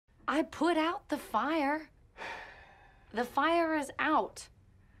I put out the fire. The fire is out.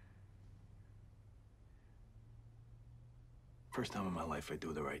 First time in my life I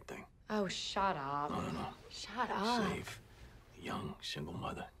do the right thing. Oh, shut up. No. Shut up. Save a young, single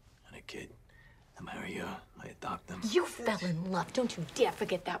mother and a kid. I marry her, I adopt them. You fell in love. Don't you dare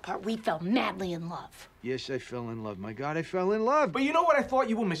forget that part. We fell madly in love. Yes, I fell in love. My God, I fell in love. But you know what? I thought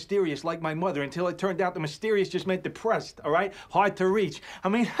you were mysterious like my mother until it turned out the mysterious just meant depressed, all right? Hard to reach. I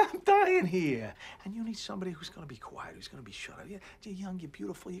mean, I'm dying here. And you need somebody who's gonna be quiet, who's gonna be shut up. You're young, you're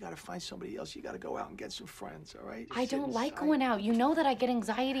beautiful, you gotta find somebody else. You gotta go out and get some friends, all right? I don't like going out. You know that I get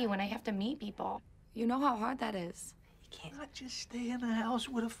anxiety when I have to meet people. You know how hard that is. You can't just stay in the house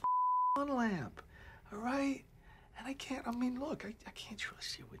with a sun lamp. All right? And I can't, I mean, look, I can't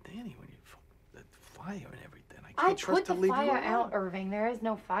trust you with Danny when you, the fire and everything. I can't trust to leave you alone. I put the fire out, Irving. There is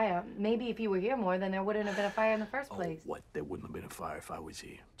no fire. Maybe if you were here more, then there wouldn't have been a fire in the first place. What? There wouldn't have been a fire if I was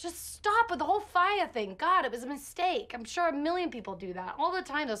here. Just stop with the whole fire thing. God, it was a mistake. I'm sure a million people do that all the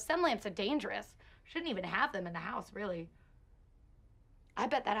time. Those sun lamps are dangerous. Shouldn't even have them in the house, really. I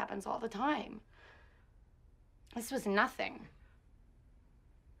bet that happens all the time. This was nothing.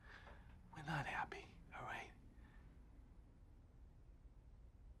 We're not happy.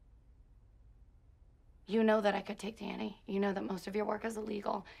 You know that I could take Danny. You know that most of your work is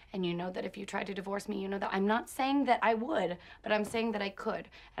illegal. And you know that if you tried to divorce me, you know that I'm not saying that I would, but I'm saying that I could.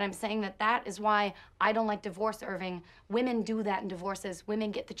 And I'm saying that that is why I don't like divorce, Irving. Women do that in divorces.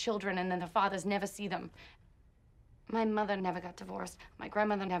 Women get the children and then the fathers never see them. My mother never got divorced. My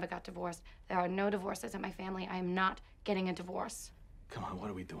grandmother never got divorced. There are no divorces in my family. I am not getting a divorce. Come on, what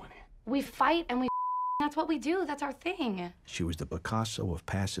are we doing here? We fight and we that's what we do. That's our thing. She was the Picasso of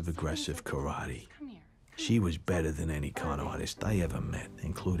passive-aggressive karate. Come here. She was better than any con artist I ever met,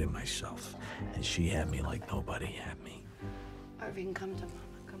 including myself. And she had me like nobody had me. Irving, come to Mama.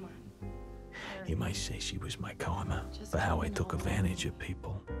 Come on. You might say she was my karma for how I took advantage of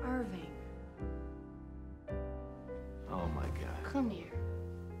people. Irving. Oh, my God. Come here.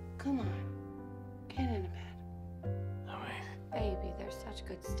 Come on. Get into bed. All right. Baby, there's such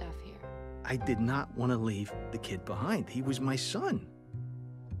good stuff here. I did not want to leave the kid behind. He was my son.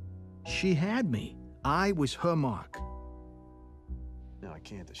 She had me. I was her mark. Now, I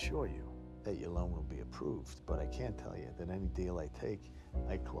can't assure you that your loan will be approved, but I can tell you that any deal I take,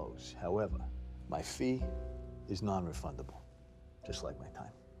 I close. However, my fee is non-refundable, just like my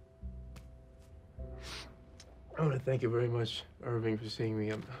time. I want to thank you very much, Irving, for seeing me.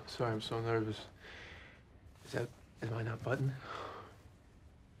 I'm sorry, I'm so nervous. Am I not buttoned?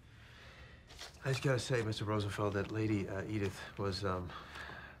 I just gotta say, Mr. Rosenfeld, that lady, Edith, was,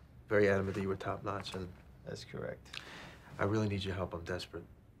 very adamant that you were top-notch, and That's correct. I really need your help. I'm desperate.